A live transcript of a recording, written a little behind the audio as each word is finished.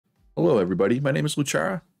Hello, everybody. My name is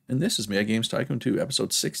Luchara, and this is Mega Games Tycoon 2,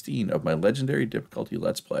 episode 16 of my legendary difficulty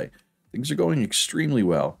Let's Play. Things are going extremely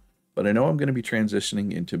well, but I know I'm going to be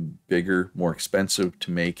transitioning into bigger, more expensive to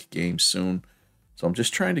make games soon, so I'm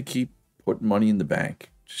just trying to keep putting money in the bank,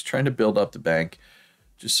 just trying to build up the bank,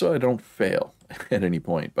 just so I don't fail at any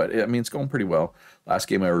point. But I mean, it's going pretty well. Last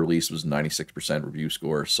game I released was 96% review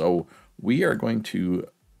score, so we are going to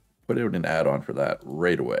put out an add-on for that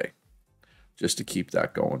right away, just to keep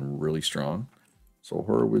that going really strong. So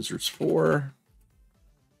Horror Wizards 4.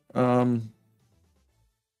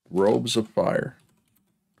 Robes of Fire.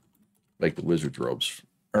 Like the wizard's robes.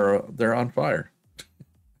 Or they're on fire.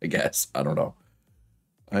 I guess. I don't know.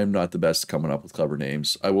 I'm not the best coming up with clever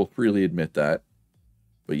names. I will freely admit that.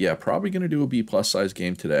 But yeah, probably going to do a B+ size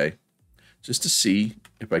game today. Just to see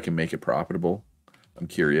if I can make it profitable. I'm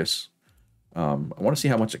curious. I want to see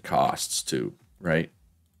how much it costs too, right?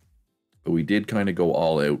 But we did kind of go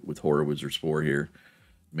all out with Horror Wizards 4 here,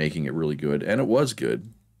 making it really good. And it was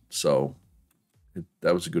good. So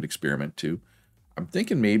that was a good experiment too. I'm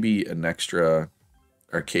thinking maybe an extra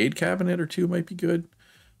arcade cabinet or two might be good.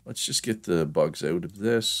 Let's just get the bugs out of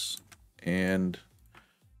this. And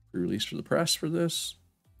pre-release for the press for this.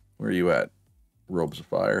 Where are you at? Robes of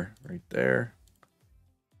Fire right there.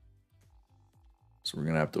 So we're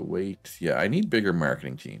going to have to wait. Yeah, I need bigger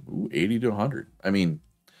marketing team. Ooh, 80 to 100. I mean,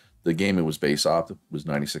 the game it was based off was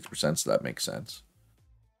 96%, so that makes sense.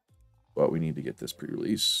 But we need to get this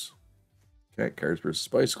pre-release. Okay, Cards vs.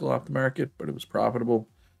 Bicycle off the market, but it was profitable.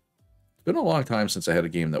 It's been a long time since I had a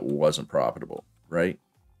game that wasn't profitable, right?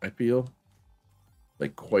 I feel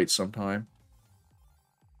like quite some time.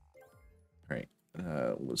 All right,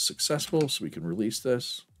 was successful, so we can release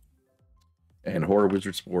this. And Horror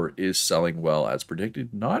Wizards 4 is selling well as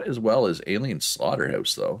predicted. Not as well as Alien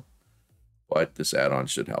Slaughterhouse, though. But this add-on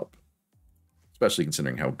should help, especially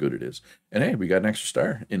considering how good it is. And hey, we got an extra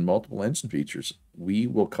star in multiple engine features. We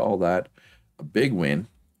will call that a big win.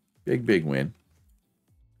 Big win.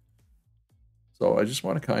 So I just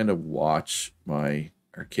want to kind of watch my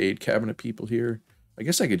arcade cabinet people here. I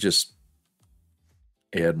guess I could just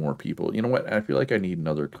add more people. You know what? I feel like I need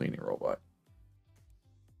another cleaning robot.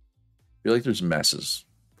 I feel like there's messes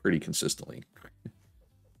pretty consistently.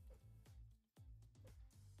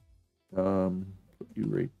 Put you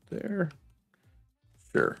right there.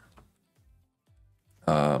 Sure.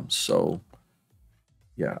 So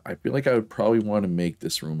yeah, I feel like I would probably want to make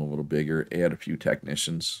this room a little bigger, add a few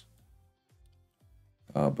technicians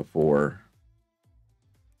before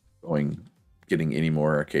getting any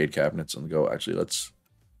more arcade cabinets on the go. Actually, let's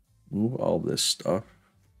move all this stuff.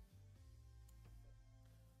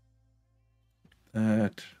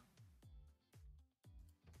 That.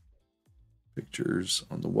 Pictures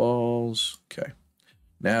on the walls. Okay.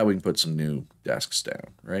 Now we can put some new desks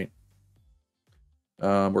down, right?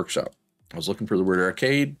 Workshop. I was looking for the word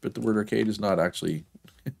arcade, but the word arcade is not actually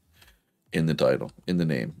in the title, in the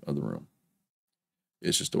name of the room.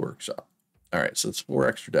 It's just a workshop. All right, so it's 4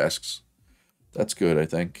 extra desks. That's good, I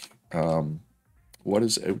think. What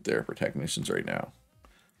is out there for technicians right now?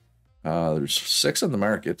 There's 6 on the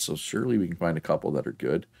market, so surely we can find a couple that are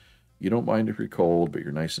good. You don't mind if you're cold, but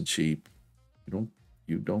you're nice and cheap. You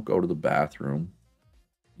don't go to the bathroom.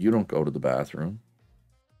 You don't go to the bathroom.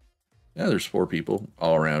 Yeah, there's 4 people,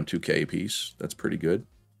 all around 2K a piece. That's pretty good.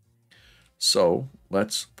 So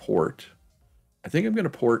let's port. I think I'm going to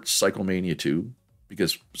port Cyclemania 2,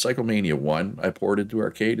 because Cyclemania 1 I ported to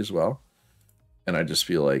arcade as well. And I just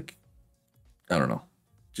feel like, I don't know,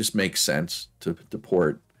 just makes sense to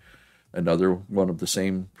port another one of the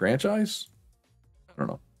same franchise. I don't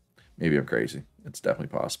know. Maybe I'm crazy. It's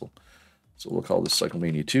definitely possible. So we'll call this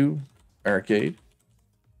Cyclemania 2 arcade.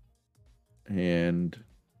 And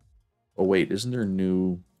oh wait, isn't there a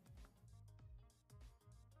new?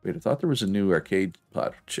 Wait, I thought there was a new arcade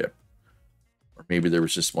pod chip, or maybe there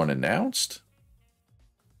was just one announced.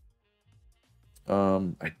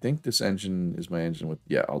 I think this engine is my engine with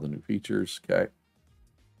all the new features. Okay,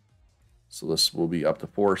 so this will be up to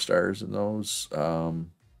 4 stars in those.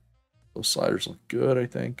 Those sliders look good, I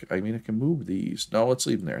think. I mean, I can move these. No, let's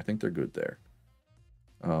leave them there. I think they're good there.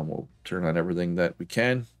 We'll turn on everything that we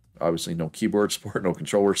can. Obviously, no keyboard support, no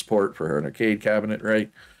controller support for an arcade cabinet,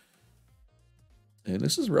 right? And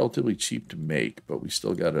this is relatively cheap to make, but we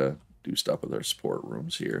still got to do stuff with our support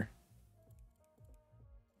rooms here.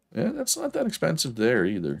 Yeah, that's not that expensive there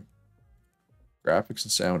either. Graphics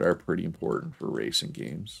and sound are pretty important for racing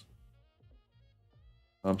games.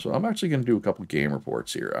 So I'm actually going to do a couple game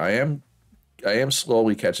reports here. I am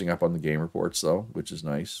slowly catching up on the game reports though, which is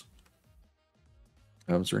nice.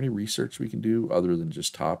 Is there any research we can do other than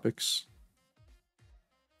just topics?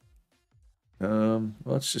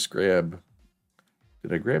 Let's just grab.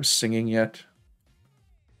 Did I grab singing yet?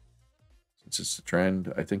 Since it's a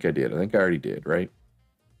trend, I think I did. I think I already did, right?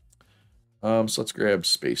 So let's grab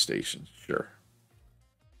space station. Sure.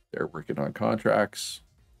 They're working on contracts.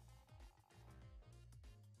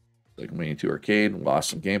 Like Mania 2 Arcade, lost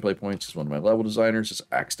some gameplay points as one of my level designers has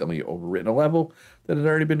accidentally overwritten a level that had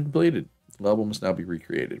already been completed. The level must now be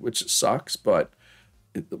recreated, which sucks, but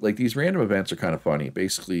like these random events are kind of funny.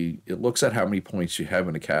 Basically, it looks at how many points you have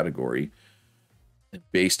in a category, and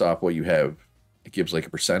based off what you have, it gives like a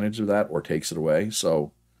percentage of that or takes it away.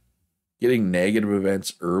 So getting negative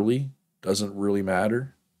events early doesn't really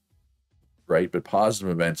matter, right? But positive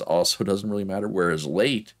events also doesn't really matter. Whereas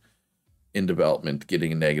late in development,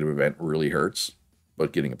 getting a negative event really hurts,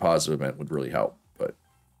 but getting a positive event would really help. But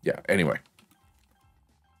yeah, anyway.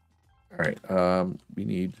 All right, we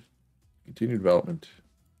need continued development.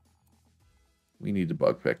 We need to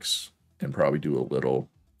bug fix and probably do a little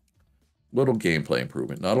gameplay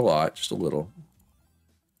improvement. Not a lot, just a little.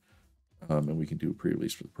 And we can do a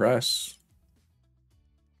pre-release for the press.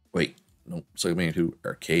 Wait, no, segment to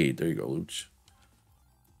arcade. There you go, Luch.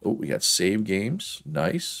 Oh, we got save games.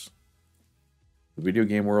 Nice. The video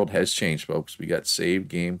game world has changed, folks. We got save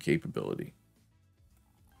game capability.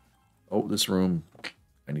 Oh, this room.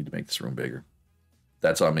 I need to make this room bigger.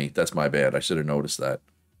 That's on me. That's my bad. I should have noticed that.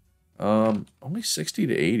 Only 60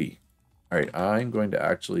 to 80. All right, I'm going to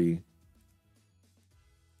actually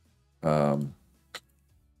add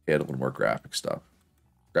a little more graphic stuff.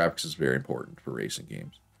 Graphics is very important for racing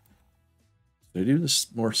games. Did I do this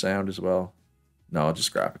more sound as well? No,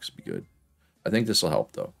 just graphics would be good. I think this will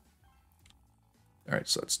help though. All right,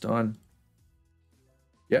 so that's done.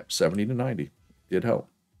 Yep, 70 to 90. Did help.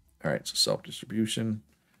 All right, so self-distribution.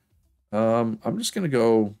 I'm just gonna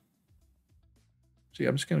go. See,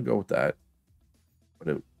 I'm just gonna go with that.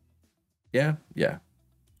 But yeah.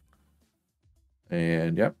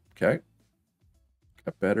 And yep, okay.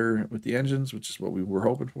 Got better with the engines, which is what we were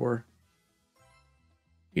hoping for.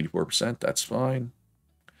 84%, that's fine.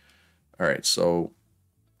 All right, so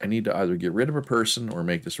I need to either get rid of a person or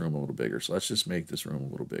make this room a little bigger. So let's just make this room a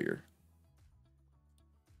little bigger.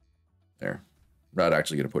 There. I'm not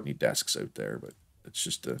actually going to put any desks out there, but it's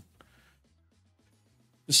just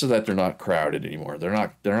so that they're not crowded anymore. They're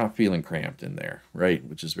not feeling cramped in there, right?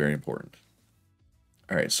 Which is very important.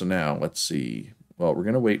 All right, so now let's see. Well, we're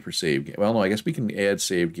going to wait for save game. Well, no, I guess we can add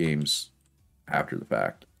save games after the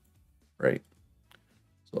fact, right?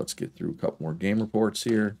 So let's get through a couple more game reports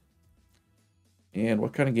here. And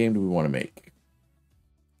what kind of game do we want to make?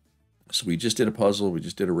 So we just did a puzzle. We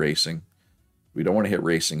just did a racing. We don't want to hit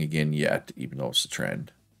racing again yet, even though it's a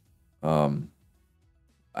trend.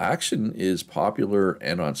 Action is popular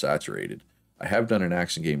and unsaturated. I have done an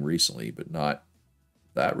action game recently, but not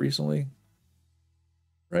that recently.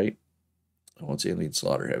 Right? Oh, it's Alien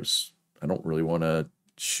Slaughterhouse. I don't really want to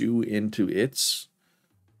chew into its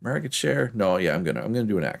market share. No, yeah, I'm gonna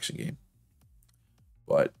do an action game.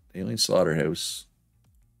 But Alien Slaughterhouse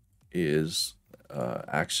is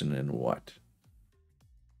action in what?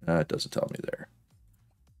 It doesn't tell me there.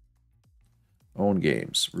 Own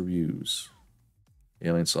games, reviews.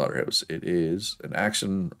 Alien Slaughterhouse. It is an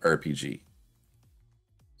action RPG.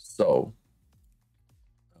 So,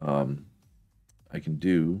 I can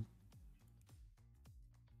do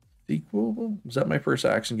sequel. Was that my first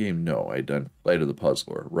action game? No, I done Flight of the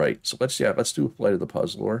Puzzler. Right. So let's do Flight of the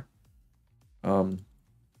Puzzler.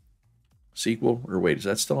 Sequel, or wait, is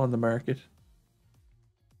that still on the market?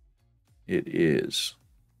 It is.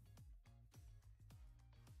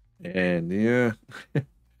 And yeah,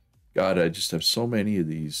 God, I just have so many of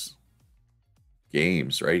these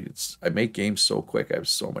games, right? I make games so quick. I have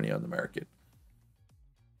so many on the market.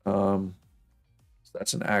 So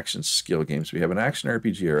that's an action skill game. So we have an action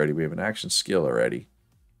RPG already. We have an action skill already.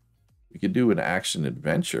 We could do an action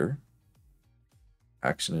adventure.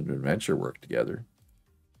 Action and adventure work together.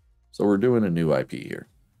 So we're doing a new IP here.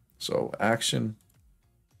 So action,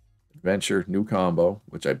 adventure, new combo,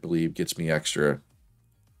 which I believe gets me extra,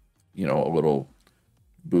 a little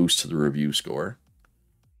boost to the review score.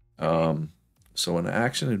 So an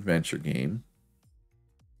action adventure game.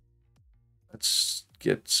 Let's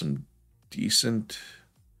get some decent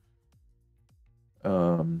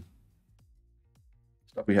stuff.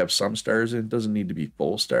 We have some stars in. It doesn't need to be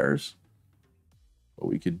full stars. But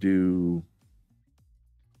we could do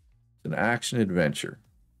an action adventure.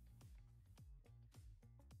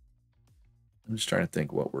 I'm just trying to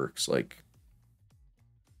think what works. Like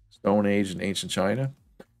Stone Age and Ancient China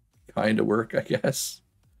kind of work, I guess.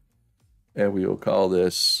 And we will call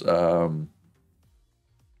this God,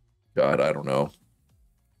 I don't know.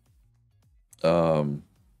 Um,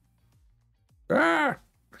 ah!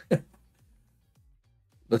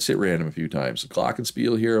 Let's hit random a few times.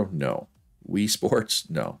 Glockenspiel Hero? No. Wii Sports?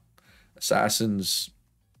 No. Assassins?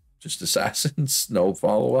 Just Assassins? No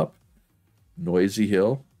follow-up. Noisy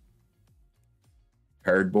Hill?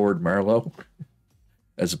 Cardboard Marlowe?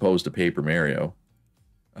 As opposed to Paper Mario.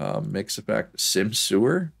 Mix Effect? Sim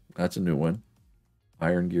Sewer? That's a new one.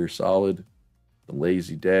 Iron Gear Solid? The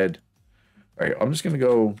Lazy Dead? All right, I'm just going to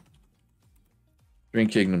go Three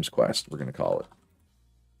Kingdoms Quest, we're going to call it.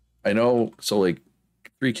 I know, so like,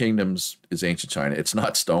 Three Kingdoms is ancient China. It's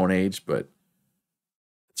not Stone Age, but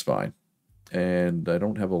it's fine. And I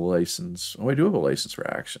don't have a license. Oh, I do have a license for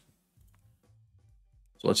Action.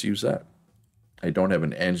 So let's use that. I don't have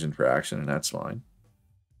an engine for Action, and that's fine.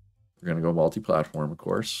 We're going to go multi-platform, of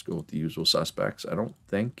course. Go with the usual suspects. I don't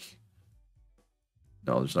think...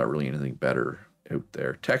 No, there's not really anything better out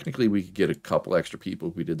there. Technically, we could get a couple extra people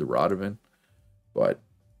if we did the Radovan. But,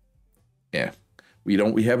 yeah.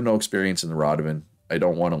 We have no experience in the Radovan. I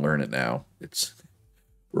don't want to learn it now.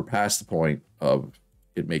 We're past the point of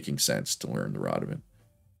it making sense to learn the Radovan.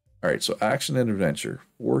 All right, so Action and Adventure,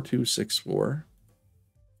 4264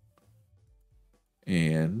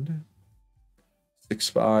 and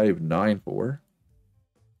 6594.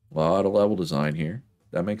 A lot of level design here.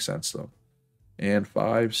 That makes sense though. And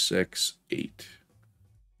 568.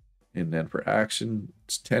 And then for Action,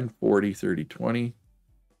 it's 1040, 30, 20.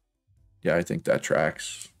 Yeah, I think that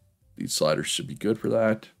tracks. These sliders should be good for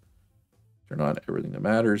that. Turn on everything that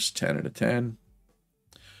matters. 10 out of 10.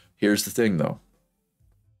 Here's the thing, though.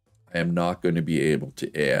 I am not going to be able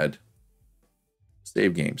to add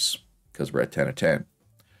save games because we're at 10 out of 10.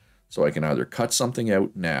 So I can either cut something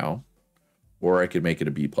out now, or I could make it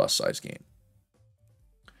a B+ size game.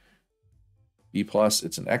 B+,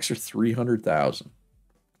 it's an extra 300,000.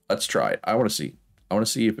 Let's try it. I want to see. I want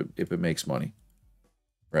to see if it makes money.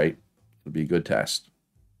 Right? It'll be a good test.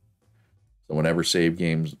 So whenever save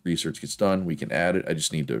games research gets done, we can add it. I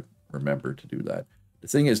just need to remember to do that. The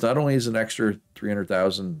thing is, not only is an extra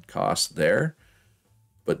 300,000 cost there,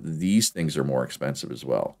 but these things are more expensive as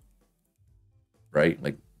well. Right?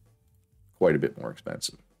 Like, quite a bit more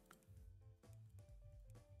expensive.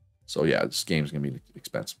 So yeah, this game's going to be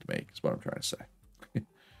expensive to make, is what I'm trying to say. All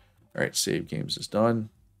right, save games is done.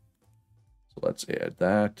 So let's add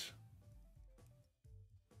that.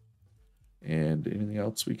 And anything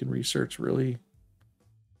else we can research, really?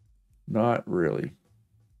 Not really.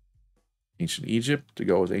 Ancient Egypt to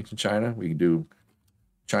go with ancient China. We can do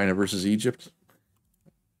China versus Egypt.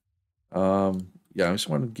 Yeah, I just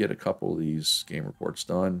want to get a couple of these game reports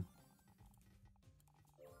done.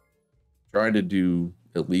 Trying to do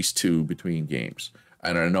at least 2 between games.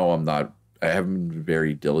 And I know I haven't been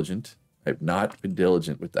very diligent. I've not been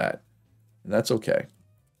diligent with that. And that's okay.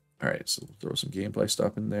 All right, so we'll throw some gameplay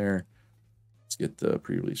stuff in there. Let's get the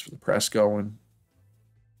pre-release for the press going.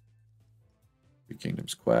 Three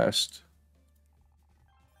Kingdoms Quest.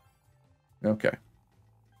 Okay.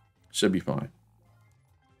 Should be fine.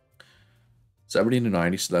 70 to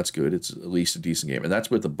 90, so that's good. It's at least a decent game. And that's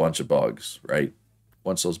with a bunch of bugs, right?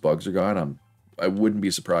 Once those bugs are gone, I wouldn't be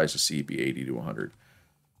surprised to see it be 80 to 100.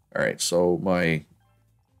 All right, so we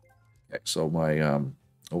got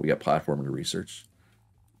platforming to research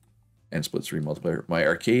and split screen multiplayer. My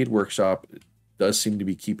arcade workshop does seem to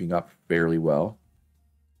be keeping up fairly well.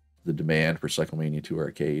 The demand for Cyclemania 2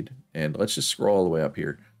 Arcade. And let's just scroll all the way up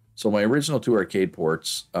here. So my original 2 arcade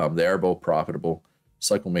ports, they are both profitable.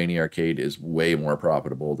 Cyclemania Arcade is way more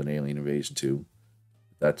profitable than Alien Invasion 2.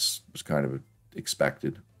 That's was kind of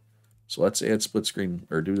expected. So let's add split screen,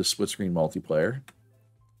 or do the split screen multiplayer.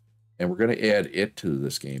 And we're going to add it to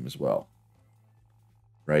this game as well.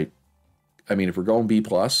 Right? I mean, if we're going B+,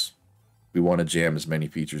 we want to jam as many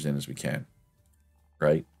features in as we can.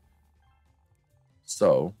 Right?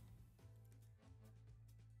 So,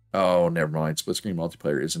 oh, never mind. Split screen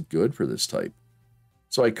multiplayer isn't good for this type.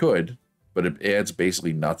 So I could, but it adds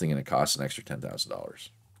basically nothing and it costs an extra $10,000.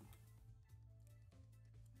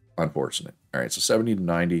 Unfortunate. All right, so 70 to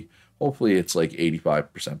 90. Hopefully it's like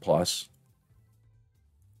 85% plus.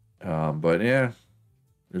 But yeah,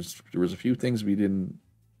 there was a few things we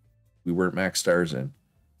weren't max stars in,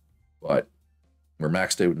 but we're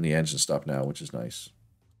maxed out in the engine stuff now, which is nice.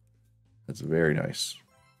 That's very nice.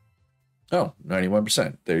 Oh,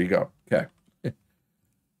 91%. There you go. Okay.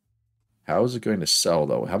 How is it going to sell,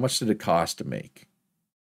 though? How much did it cost to make?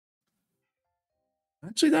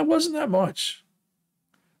 Actually, that wasn't that much.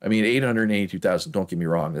 I mean, 882,000, don't get me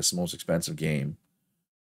wrong, that's the most expensive game.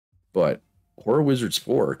 But Horror Wizards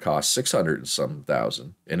 4 cost 600 and some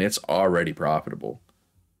thousand, and it's already profitable.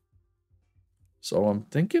 So I'm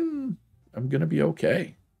thinking I'm going to be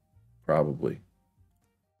okay. Probably.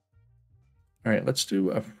 All right, let's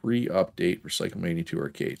do a free update for Cyclemania 2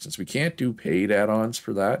 Arcade. Since we can't do paid add-ons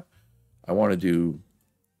for that, I want to do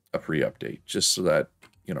a free update just so that,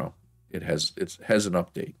 you know, it has an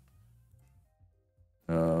update.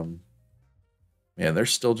 Man, they're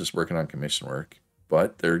still just working on commission work,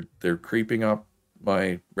 but they're creeping up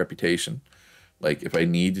my reputation. Like if I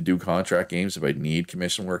need to do contract games, if I need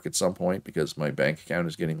commission work at some point because my bank account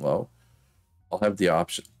is getting low, I'll have the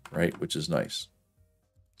option, right? Which is nice.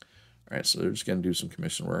 All right, so they're just going to do some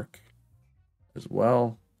commission work as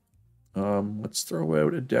well. Let's throw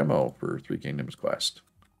out a demo for Three Kingdoms Quest.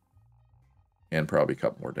 And probably a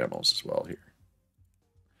couple more demos as well here.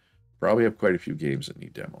 Probably have quite a few games that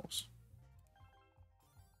need demos.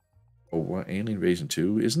 Oh, what? Alien Invasion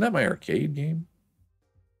 2? Isn't that my arcade game?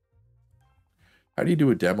 How do you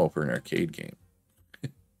do a demo for an arcade game?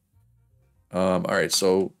 All right,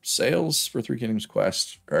 so sales for Three Kingdoms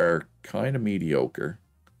Quest are kind of mediocre.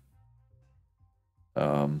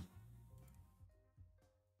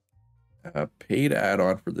 Paid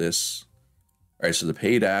add-on for this. All right, so the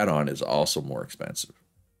paid add-on is also more expensive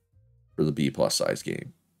for the B+ size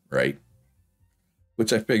game, right?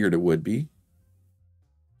 Which I figured it would be.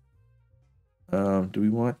 Do we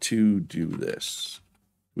want to do this?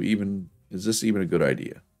 Is this even a good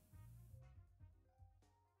idea?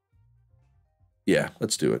 Yeah,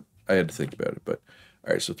 let's do it. I had to think about it, but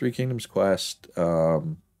all right, so Three Kingdoms Quest,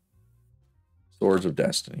 Swords of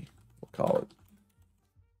Destiny, we'll call it.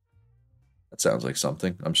 That sounds like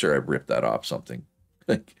something. I'm sure I ripped that off something.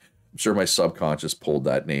 Like, I'm sure my subconscious pulled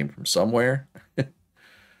that name from somewhere.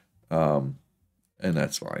 And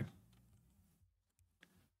that's fine.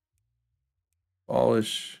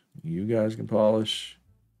 Polish. You guys can polish.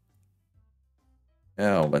 And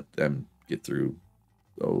I'll let them get through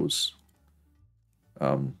those.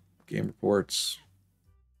 Game reports.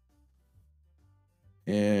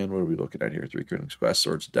 And what are we looking at here? Three Kingdoms Quest,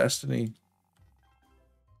 Swords of Destiny.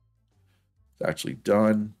 It's actually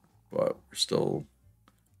done, but we're still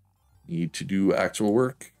need to do actual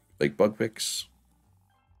work, like bug fix.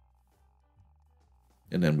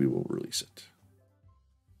 And then we will release it.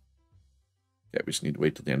 Okay, we just need to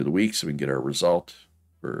wait till the end of the week so we can get our result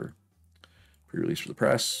for pre-release for the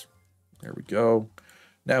press. There we go.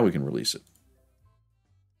 Now we can release it.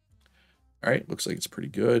 All right, looks like it's pretty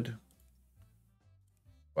good.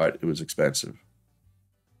 But it was expensive.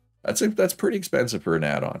 That's pretty expensive for an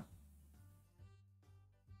add-on.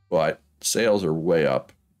 But sales are way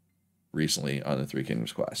up recently on the Three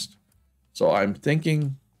Kingdoms Quest. So I'm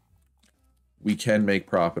thinking we can make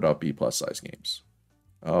profit off B+ size games.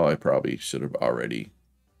 Oh, I probably should have already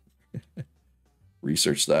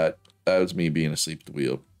researched that. That was me being asleep at the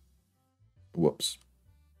wheel. Whoops.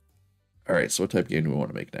 All right, so what type of game do we want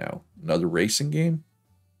to make now? Another racing game?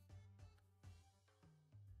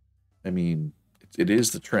 I mean, it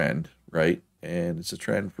is the trend, right? And it's a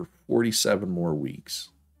trend for 47 more weeks.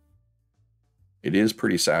 It is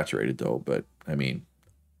pretty saturated, though, but, I mean,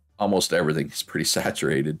 almost everything is pretty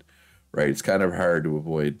saturated, right? It's kind of hard to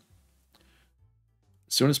avoid.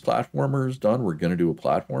 As soon as platformer is done, we're going to do a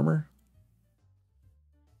platformer.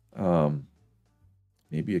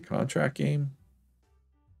 Maybe a contract game.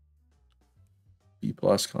 B+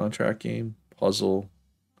 contract game. Puzzle.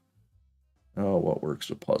 Oh, what works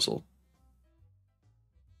with puzzle?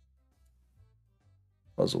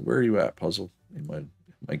 Puzzle, where are you at, puzzle? In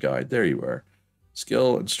my guide. There you are.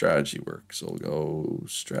 Skill and strategy work. So we'll go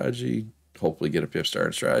strategy. Hopefully get a 5th star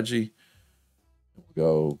in strategy. We'll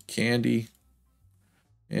go candy.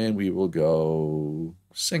 And we will go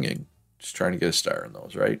singing. Just trying to get a star in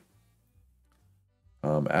those, right?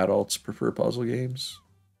 Adults prefer puzzle games.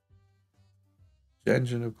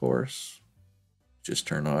 Engine, of course. Just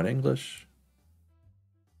turn on English.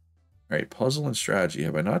 All right, puzzle and strategy.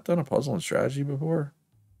 Have I not done a puzzle and strategy before?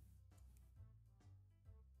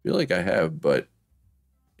 I feel like I have, but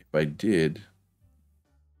if I did,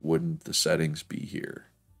 wouldn't the settings be here?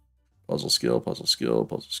 Puzzle skill, puzzle skill,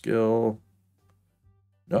 puzzle skill.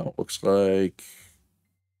 No, looks like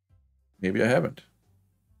maybe I haven't.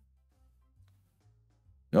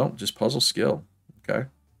 No, just puzzle skill. Okay.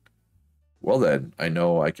 Well then, I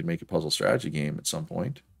know I can make a puzzle strategy game at some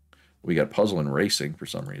point. We got puzzle and racing for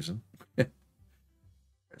some reason.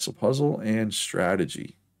 So puzzle and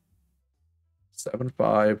strategy.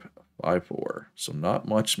 7554. So not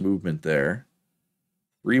much movement there.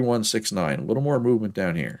 3169. A little more movement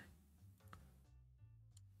down here.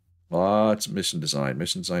 Lots of mission design.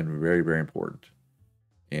 Mission design very, very important.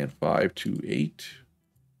 And 528.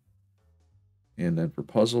 And then for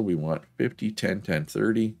puzzle, we want 50, 10, 10,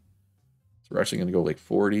 30. So we're actually going to go like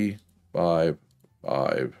 40. 5,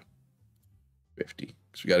 5, 50.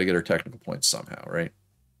 Because we got to get our technical points somehow, right?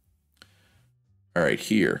 All right,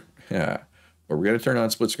 here. Yeah. But we're going to turn on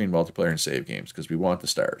split screen multiplayer and save games because we want the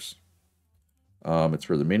stars. It's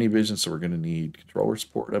for the mini vision, so we're going to need controller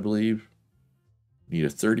support, I believe. Need a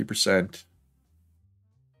 30%.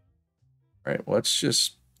 All right, let's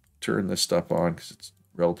just turn this stuff on because it's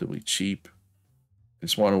relatively cheap. I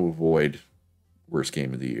just want to avoid worst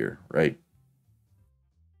game of the year, right?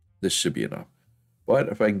 This should be enough. But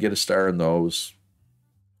if I can get a star in those,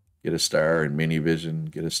 get a star in mini vision,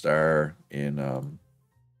 get a star in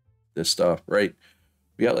this stuff, right?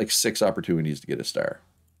 We got like 6 opportunities to get a star.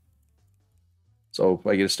 So if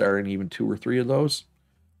I get a star in even 2 or 3 of those,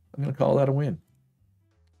 I'm going to call that a win.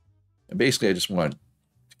 And basically, I just want to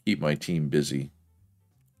keep my team busy,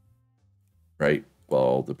 right?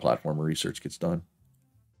 While the platformer research gets done.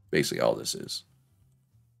 Basically, all this is.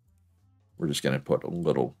 We're just going to put a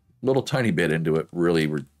little tiny bit into it. Really,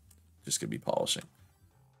 we're just going to be polishing.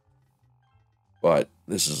 But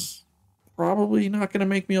this is probably not going to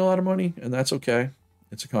make me a lot of money, and that's okay.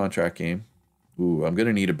 It's a contract game. Ooh, I'm going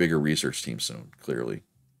to need a bigger research team soon, clearly.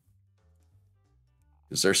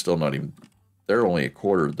 Because they're still not even... They're only a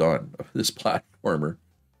quarter done of this platformer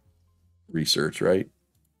research, right?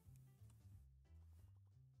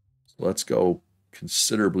 So let's go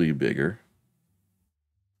considerably bigger.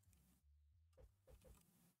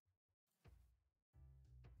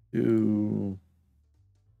 Do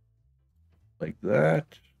like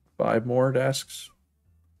that. 5 more desks.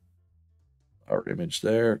 Our image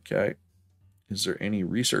there. Okay. Is there any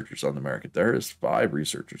researchers on the market? There is 5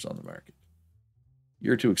 researchers on the market.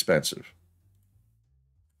 You're too expensive.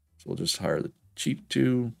 So we'll just hire the cheap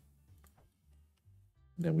 2.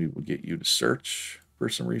 And then we will get you to search for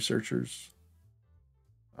some researchers.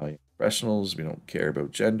 Professionals, we don't care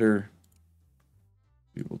about gender.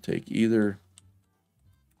 We will take either.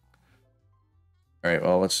 All right,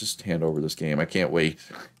 well, let's just hand over this game. I can't wait.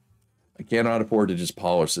 I cannot afford to just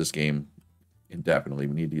polish this game indefinitely.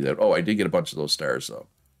 We need to do that. Oh, I did get a bunch of those stars, though.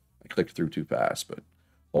 I clicked through too fast, but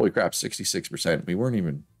holy crap, 66%.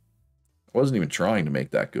 I wasn't even trying to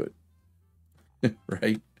make that good.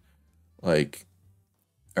 Right? Like,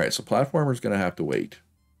 all right, so platformer's going to have to wait.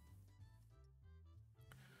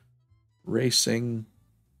 Racing.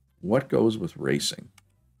 What goes with racing?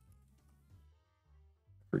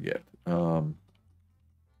 Forget.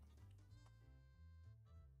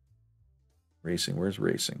 Racing, where's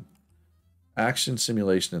racing? Action,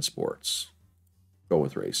 simulation, and sports. Go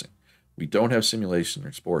with racing. We don't have simulation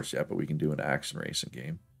or sports yet, but we can do an action racing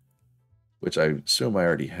game, which I assume I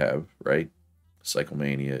already have, right?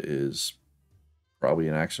 Cyclemania is probably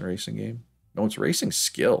an action racing game. No, it's racing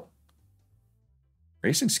skill.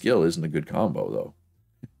 Racing skill isn't a good combo,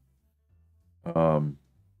 though.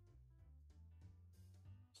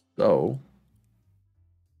 So,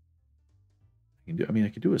 I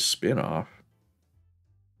could do a spin-off.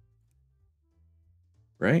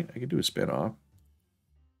 Right? I could do a spin-off.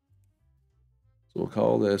 So we'll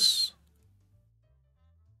call this...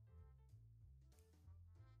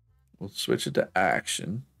 We'll switch it to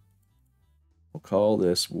action. We'll call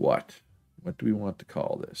this what? What do we want to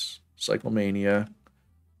call this? Cyclemania.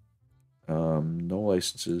 No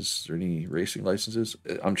licenses. Is there any racing licenses?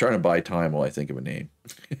 I'm trying to buy time while I think of a name.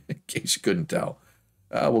 In case you couldn't tell.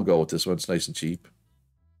 We'll go with this one. It's nice and cheap.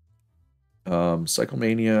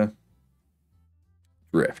 Cyclemania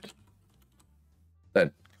Drift.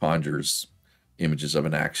 That conjures images of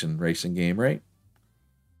an action racing game, right?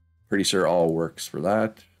 Pretty sure all works for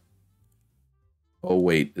that. Oh,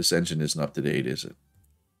 wait. This engine isn't up to date, is it?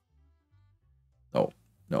 Oh,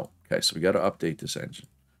 no. Okay, so we got to update this engine.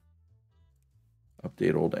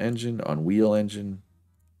 Update old engine, Unwheel engine.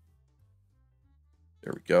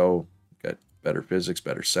 There we go. Got better physics,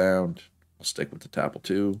 better sound. I'll stick with the Tapple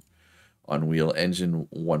 2. Unwheel engine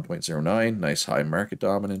 1.09. Nice high market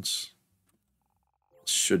dominance.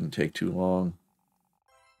 Shouldn't take too long.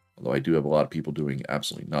 Although I do have a lot of people doing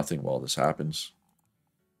absolutely nothing while this happens.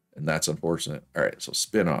 And that's unfortunate. All right, so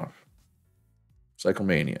spin-off.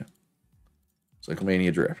 Cyclemania.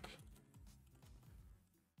 Cyclemania Drift.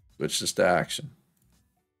 Switch this to action.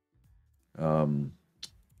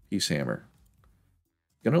 Peace Hammer.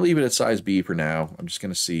 Gonna leave it at size B for now. I'm just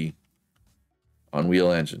gonna see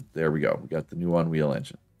Unwheel engine. There we go. We got the new Unwheel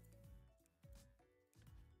engine.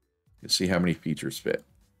 You can see how many features fit.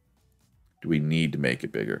 Do we need to make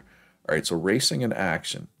it bigger? All right, so racing and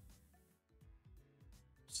action.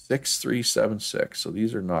 6376. So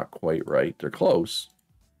these are not quite right. They're close.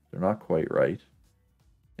 They're not quite right.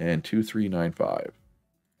 And 2395.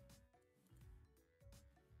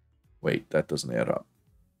 Wait, that doesn't add up.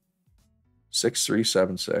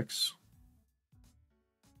 6376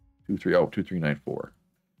 2394.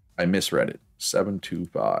 I misread it.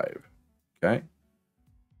 725. Okay.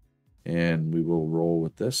 And we will roll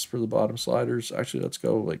with this for the bottom sliders. Actually, let's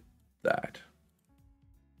go like that.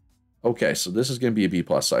 Okay, so this is going to be a B+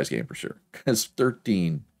 size game for sure. Because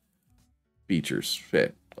 13 features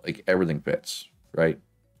fit. Like everything fits, right?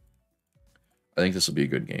 I think this will be a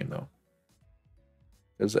good game though.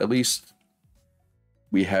 Because at least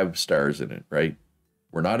we have stars in it, right?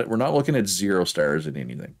 We're not looking at 0 stars in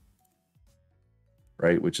anything.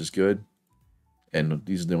 Right, which is good. And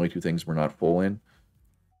these are the only 2 things we're not full in.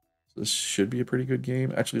 So this should be a pretty good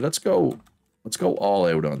game. Actually, let's go all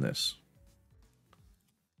out on this.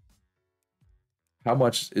 How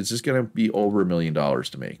much is this going to be? Over $1 million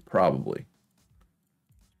to make? Probably.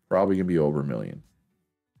 Probably going to be over $1 million.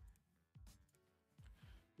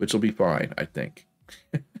 Which will be fine, I think.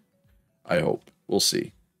 I hope. We'll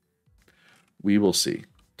see. We will see.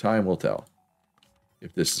 Time will tell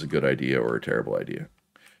if this is a good idea or a terrible idea.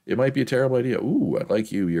 It might be a terrible idea. Ooh, I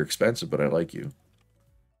like you. You're expensive, but I like you.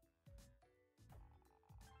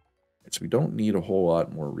 So we don't need a whole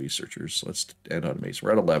lot more researchers. Let's end on Mason.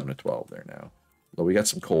 We're at 11 to 12 there now. Well, we got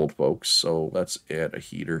some cold folks, so let's add a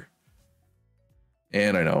heater.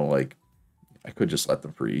 And I know, like, I could just let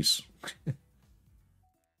them freeze.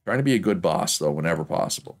 Trying to be a good boss, though, whenever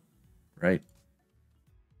possible. Right?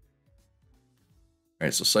 All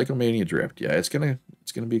right, so Psychomania Drift. Yeah, it's gonna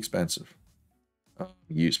be expensive.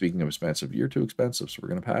 You, speaking of expensive, you're too expensive, so we're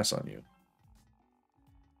gonna pass on you.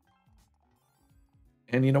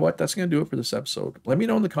 And you know what? That's gonna do it for this episode. Let me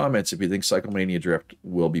know in the comments if you think Psychomania Drift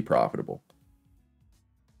will be profitable.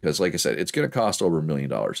 Because, like I said, it's gonna cost over $1 million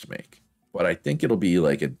to make, but I think it'll be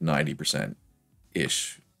like a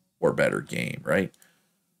 90%-ish or better game, right?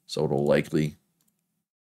 So it'll likely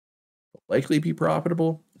be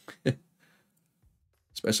profitable.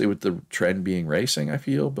 Especially with the trend being racing, I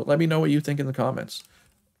feel. But let me know what you think in the comments.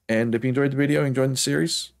 And if you enjoyed the video, enjoyed the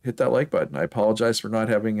series, hit that like button. I apologize for not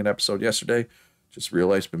having an episode yesterday. Just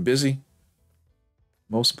realized I've been busy.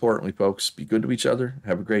 Most importantly, folks, be good to each other.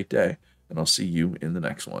 Have a great day. And I'll see you in the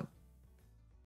next one.